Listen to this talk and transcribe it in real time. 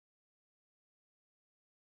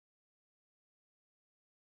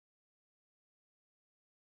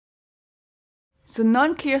So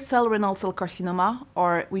non-clear cell renal cell carcinoma,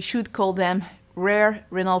 or we should call them rare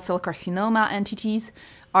renal cell carcinoma entities,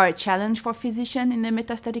 are a challenge for physicians in the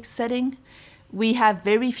metastatic setting. We have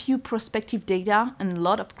very few prospective data, and a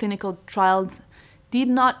lot of clinical trials did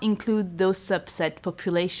not include those subset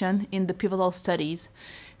population in the pivotal studies.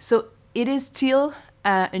 So it is still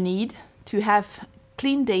a need to have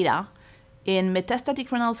clean data in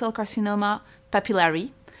metastatic renal cell carcinoma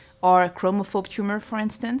papillary or chromophobe tumor, for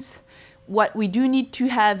instance. What we do need to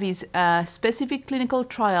have is specific clinical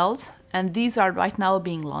trials, and these are right now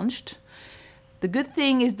being launched. The good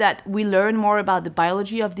thing is that we learn more about the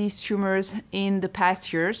biology of these tumors in the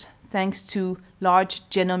past years, thanks to large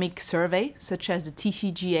genomic survey, such as the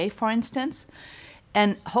TCGA, for instance.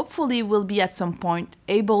 And hopefully we'll be at some point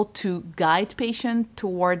able to guide patients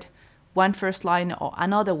toward one first line or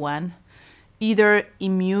another one, either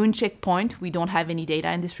immune checkpoint, we don't have any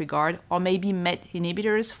data in this regard, or maybe MET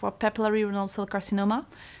inhibitors for papillary renal cell carcinoma.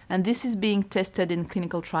 And this is being tested in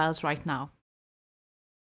clinical trials right now.